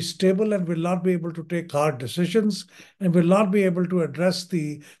be stable and will not be able to take hard decisions and will not be able to address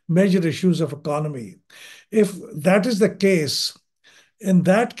the major issues of economy. If that is the case, in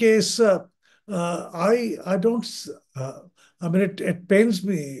that case, I don't. I mean, it pains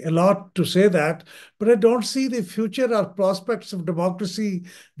me a lot to say that, but I don't see the future or prospects of democracy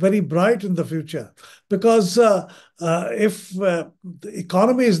very bright in the future. Because if the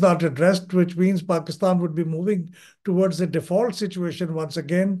economy is not addressed, which means Pakistan would be moving towards a default situation once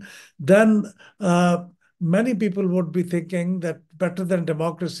again, then many people would be thinking that better than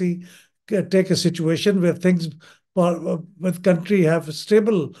democracy, take a situation where things with country have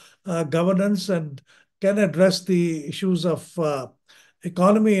stable governance and can address the issues of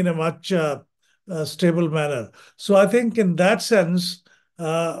economy in a much stable manner. So I think in that sense,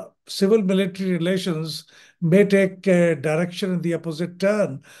 civil-military relations may take a direction in the opposite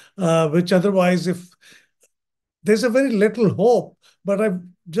turn, which otherwise, if there's a very little hope, but I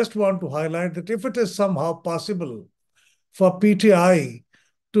just want to highlight that if it is somehow possible for PTI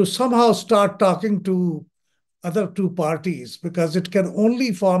to somehow start talking to other two parties, because it can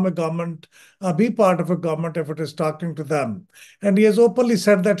only form a government, be part of a government if it is talking to them. And he has openly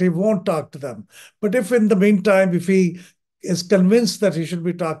said that he won't talk to them. But if in the meantime, if he is convinced that he should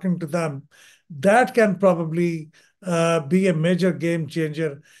be talking to them, that can probably be a major game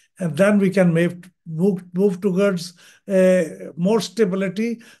changer. And then we can move towards more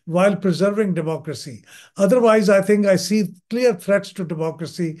stability while preserving democracy. Otherwise, I think I see clear threats to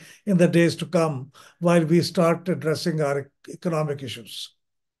democracy in the days to come while we start addressing our economic issues.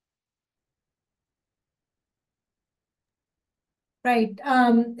 Right.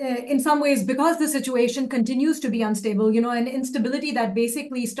 In some ways, because the situation continues to be unstable, an instability that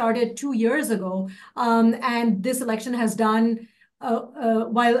basically started 2 years ago, and this election has done.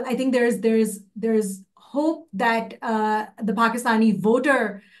 While I think there's hope that the Pakistani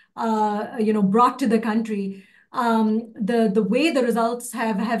voter, brought to the country, the way the results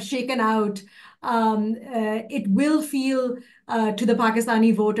have shaken out, it will feel to the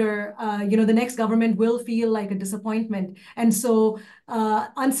Pakistani voter, the next government will feel like a disappointment. And so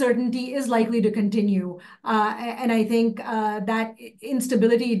uncertainty is likely to continue. And I think that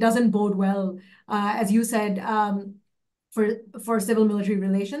instability doesn't bode well, as you said, for civil military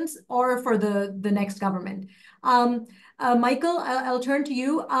relations or for the next government. Michael, I'll turn to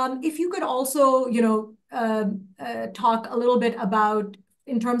you. If you could also, talk a little bit about,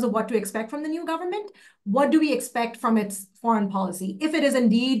 in terms of what to expect from the new government, what do we expect from its foreign policy? If it is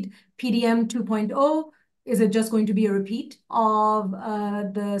indeed PDM 2.0, is it just going to be a repeat of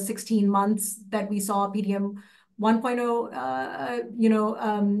the 16 months that we saw PDM 1.0,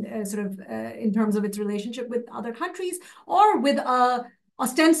 in terms of its relationship with other countries, or with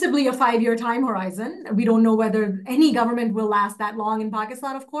ostensibly a 5-year time horizon? We don't know whether any government will last that long in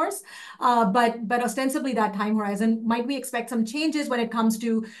Pakistan, of course, but ostensibly that time horizon. Might we expect some changes when it comes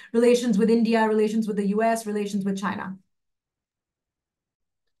to relations with India, relations with the US, relations with China?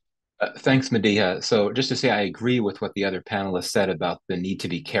 Thanks, Madiha. So just to say, I agree with what the other panelists said about the need to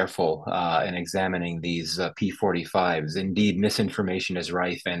be careful in examining these P45s. Indeed, misinformation is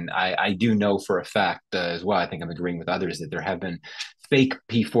rife. And I do know for a fact as well, I think I'm agreeing with others, that there have been fake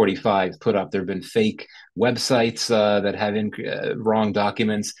P45s put up. There have been fake websites that have wrong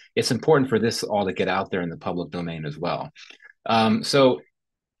documents. It's important for this all to get out there in the public domain as well. So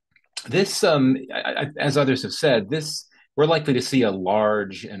this, as others have said, we're likely to see a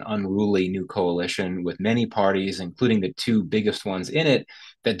large and unruly new coalition with many parties, including the two biggest ones in it,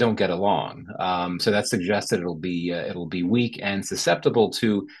 that don't get along. So that suggests that it'll be weak and susceptible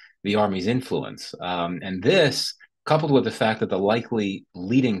to the army's influence. And this, coupled with the fact that the likely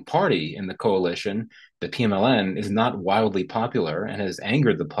leading party in the coalition, the PMLN, is not wildly popular and has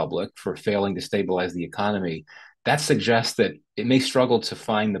angered the public for failing to stabilize the economy, that suggests that it may struggle to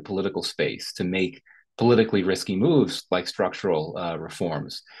find the political space to make politically risky moves like structural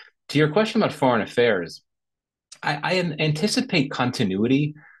reforms. To your question about foreign affairs, I anticipate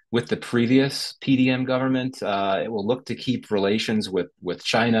continuity with the previous PDM government. It will look to keep relations with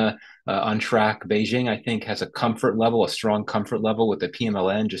China on track. Beijing, I think, has a strong comfort level with the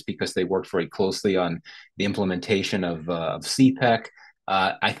PMLN, just because they worked very closely on the implementation of CPEC.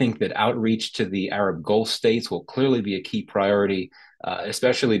 I think that outreach to the Arab Gulf states will clearly be a key priority,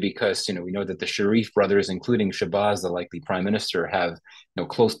 especially because we know that the Sharif brothers, including Shabazz, the likely prime minister, have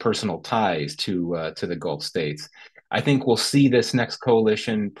close personal ties to the Gulf states. I think we'll see this next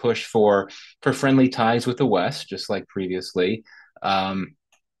coalition push for friendly ties with the West, just like previously.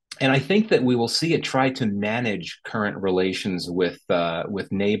 And I think that we will see it try to manage current relations with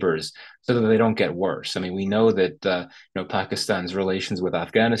neighbors so that they don't get worse. I mean, we know that Pakistan's relations with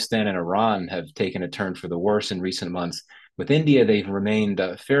Afghanistan and Iran have taken a turn for the worse in recent months. With India, they've remained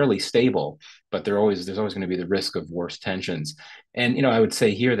fairly stable, but there's always going to be the risk of worse tensions. And I would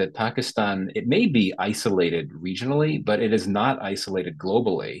say here that Pakistan, it may be isolated regionally, but it is not isolated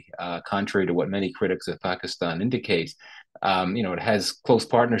globally, contrary to what many critics of Pakistan indicate. It has close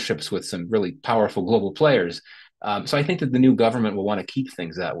partnerships with some really powerful global players. So I think that the new government will want to keep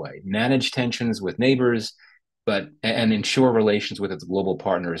things that way, manage tensions with neighbors, and ensure relations with its global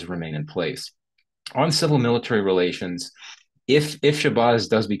partners remain in place. On civil military relations, if Shabazz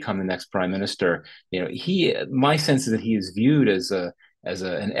does become the next prime minister, my sense is that he is viewed as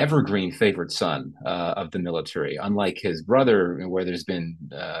an evergreen favorite son of the military, unlike his brother, where there's been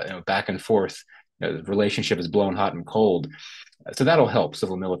back and forth. The relationship is blown hot and cold. So that'll help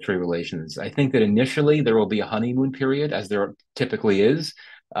civil military relations. I think that initially there will be a honeymoon period, as there typically is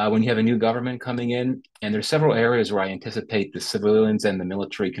when you have a new government coming in. And there's several areas where I anticipate the civilians and the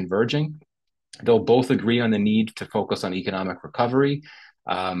military converging. They'll both agree on the need to focus on economic recovery.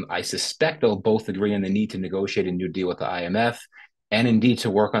 I suspect they'll both agree on the need to negotiate a new deal with the IMF, and indeed to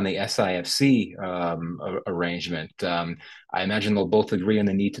work on the SIFC arrangement. I imagine they'll both agree on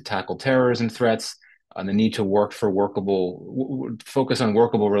the need to tackle terrorism threats, on the need to focus on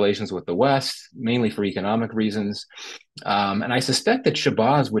workable relations with the West, mainly for economic reasons. And I suspect that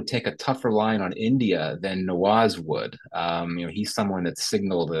Shabazz would take a tougher line on India than Nawaz would. He's someone that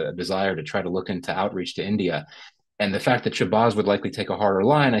signaled a desire to try to look into outreach to India. And the fact that Shabazz would likely take a harder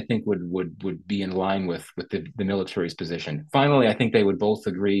line, I think, would be in line with the military's position. Finally, I think they would both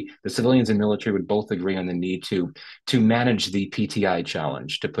agree, the civilians and military would both agree on the need to manage the PTI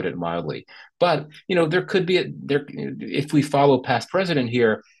challenge, to put it mildly. But there could be if we follow past precedent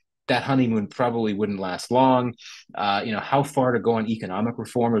here, that honeymoon probably wouldn't last long. How far to go on economic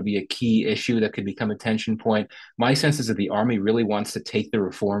reform would be a key issue that could become a tension point. My sense is that the Army really wants to take the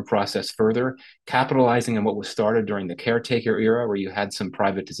reform process further, capitalizing on what was started during the caretaker era, where you had some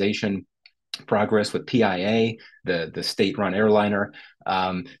privatization progress with PIA, the state-run airliner.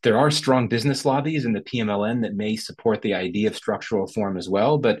 There are strong business lobbies in the PMLN that may support the idea of structural reform as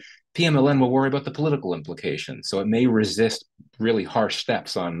well, but PMLN will worry about the political implications, so it may resist really harsh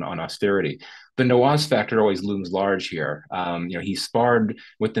steps on austerity. The Nawaz factor always looms large here. He sparred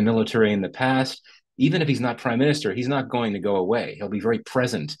with the military in the past. Even if he's not prime minister, he's not going to go away. He'll be very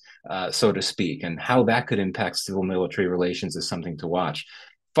present, so to speak, and how that could impact civil-military relations is something to watch.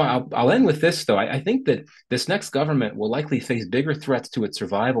 I'll end with this, though. I think that this next government will likely face bigger threats to its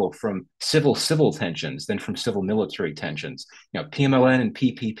survival from civil tensions than from civil-military tensions. PMLN and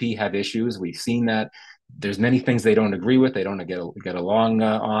PPP have issues. We've seen that. There's many things they don't agree with. They don't get along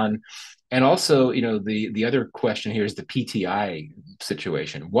on. And also, the other question here is the PTI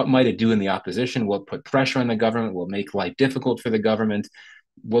situation. What might it do in the opposition? Will it put pressure on the government? Will it make life difficult for the government?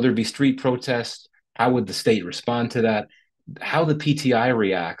 Will there be street protests? How would the state respond to that? How the PTI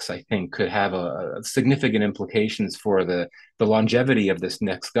reacts, I think, could have a significant implications for the longevity of this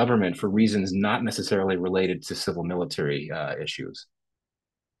next government for reasons not necessarily related to civil military issues.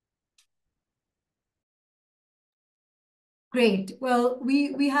 Great. Well,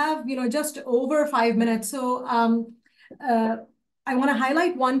 we have just over 5 minutes, so I want to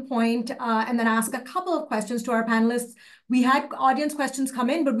highlight one point and then ask a couple of questions to our panelists. We had audience questions come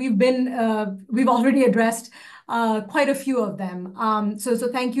in, but we've already addressed quite a few of them. So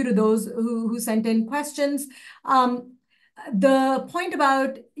thank you to those who sent in questions. The point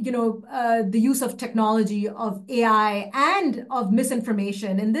about the use of technology, of AI, and of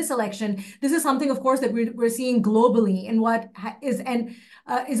misinformation in this election, this is something, of course, that we're seeing globally in what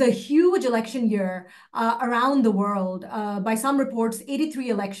is a huge election year around the world. By some reports, 83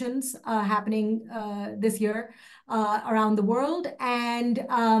 elections happening this year around the world, and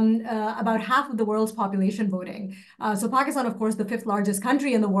about half of the world's population voting. So Pakistan, of course, the fifth largest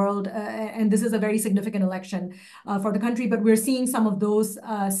country in the world, and this is a very significant election for the country, but we're seeing some of those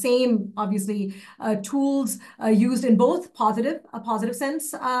same, obviously, tools used in both a positive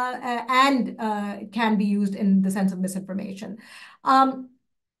sense, and can be used in the sense of misinformation. On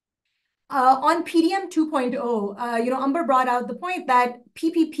PDM 2.0, Amber brought out the point that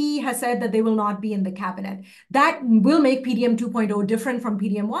PPP has said that they will not be in the cabinet. That will make PDM 2.0 different from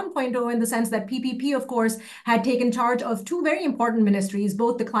PDM 1.0 in the sense that PPP, of course, had taken charge of two very important ministries,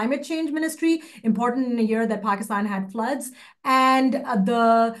 both the climate change ministry, important in a year that Pakistan had floods, and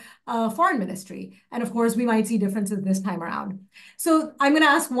the foreign ministry. And of course, we might see differences this time around. So I'm going to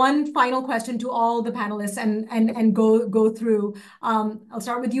ask one final question to all the panelists and go through. I'll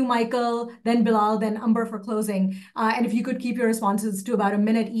start with you, Michael, then Bilal, then Amber for closing. And if you could keep your responses to about a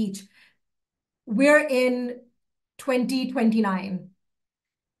minute each. We're in 2029.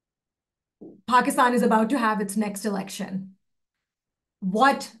 Pakistan is about to have its next election.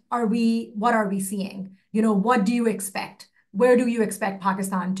 What are we seeing? What do you expect? Where do you expect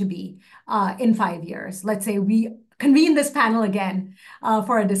Pakistan to be in 5 years? Let's say we convene this panel again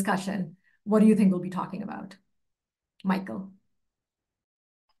for a discussion. What do you think we'll be talking about? Michael.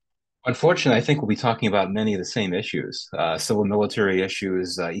 Unfortunately, I think we'll be talking about many of the same issues, civil military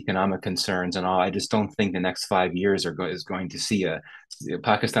issues, economic concerns, and all. I just don't think the next 5 years is going to see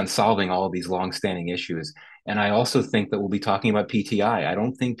Pakistan solving all of these longstanding issues. And I also think that we'll be talking about PTI. I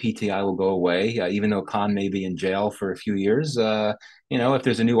don't think PTI will go away, even though Khan may be in jail for a few years. If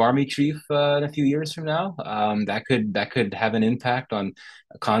there's a new army chief in a few years from now, that could have an impact on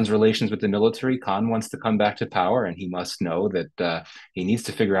Khan's relations with the military. Khan wants to come back to power, and he must know that he needs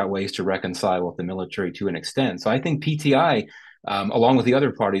to figure out ways to reconcile with the military to an extent. So I think PTI, along with the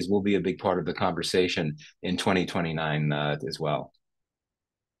other parties, will be a big part of the conversation in 2029 as well.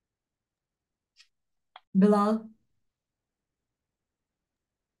 Bilal?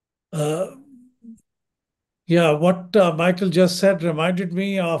 Yeah, what Michael just said reminded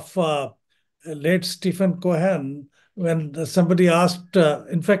me of late Stephen Cohen when somebody asked,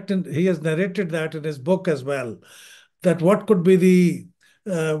 in fact, he has narrated that in his book as well, that what could be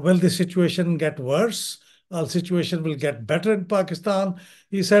will the situation get worse? Or situation will get better in Pakistan?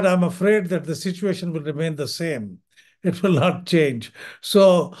 He said, I'm afraid that the situation will remain the same. it will not change.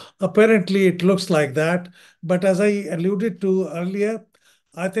 So apparently it looks like that. But as I alluded to earlier,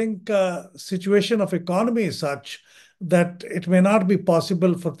 I think situation of economy is such that it may not be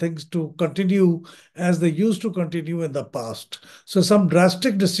possible for things to continue as they used to continue in the past. So some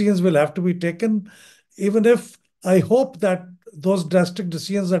drastic decisions will have to be taken, even if I hope that those drastic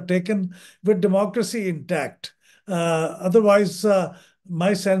decisions are taken with democracy intact. Otherwise,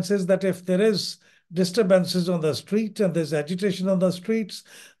 my sense is that if there is disturbances on the street and there's agitation on the streets,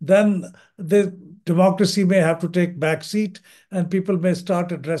 then the democracy may have to take back seat and people may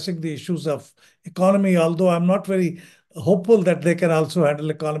start addressing the issues of economy, although I'm not very hopeful that they can also handle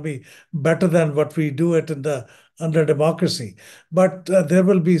economy better than what we do it in the under democracy. But there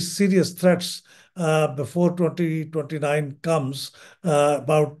will be serious threats before 2029 comes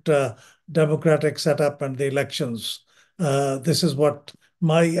about democratic setup and the elections. This is what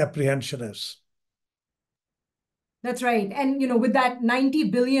my apprehension is. That's right. And with that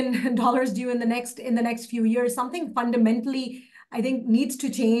 $90 billion due in the next few years, something fundamentally, I think, needs to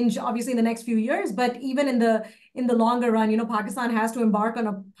change, obviously, in the next few years, but even in the longer run, Pakistan has to embark on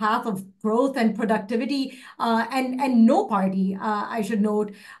a path of growth and productivity. And no party, I should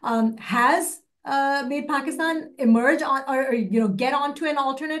note, has made Pakistan emerge on, or get onto an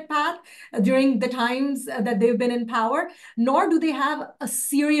alternate path during the times that they've been in power, nor do they have a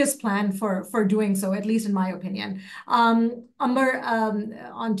serious plan for doing so, at least in my opinion. Amber,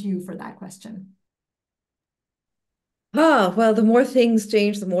 on to you for that question. Well, the more things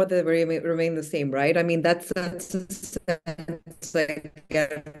change, the more they remain the same, right? I mean, that's a sense I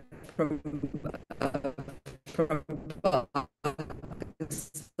get from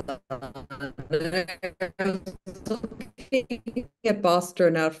get past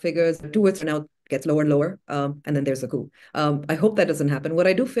turnout figures, towards turnout gets lower and lower, and then there's a coup. I hope that doesn't happen. What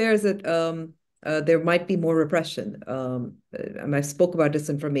I do fear is that there might be more repression. And I spoke about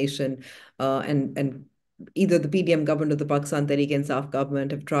disinformation, and either the PDM government or the Pakistan Tehreek-e-Insaf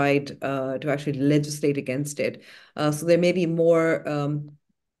government have tried to actually legislate against it. So there may be more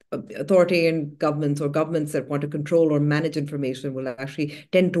authoritarian governments or governments that want to control or manage information will actually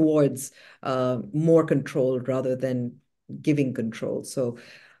tend towards more control rather than giving control. So,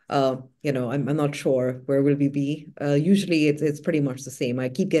 I'm not sure where will we be. Usually it's pretty much the same. I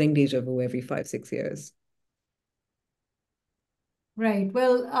keep getting deja vu every 5, 6 years. Right.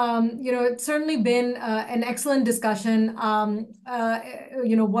 Well, it's certainly been an excellent discussion.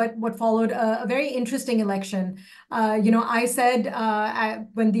 What followed a very interesting election. I said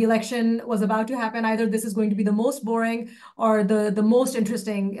when the election was about to happen, either this is going to be the most boring or the most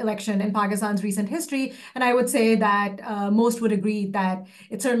interesting election in Pakistan's recent history. And I would say that most would agree that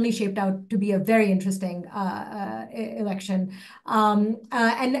it certainly shaped out to be a very interesting election.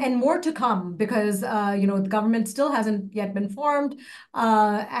 And more to come because, the government still hasn't yet been formed.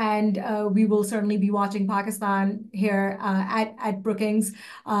 And we will certainly be watching Pakistan here at Brookings,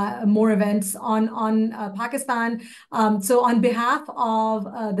 more events on Pakistan. So on behalf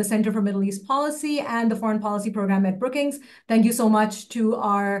of the Center for Middle East Policy and the Foreign Policy Program at Brookings, thank you so much to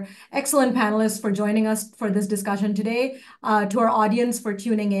our excellent panelists for joining us for this discussion today, to our audience for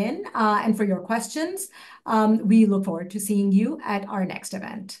tuning in and for your questions. We look forward to seeing you at our next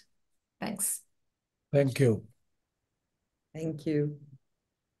event. Thanks. Thank you. Thank you.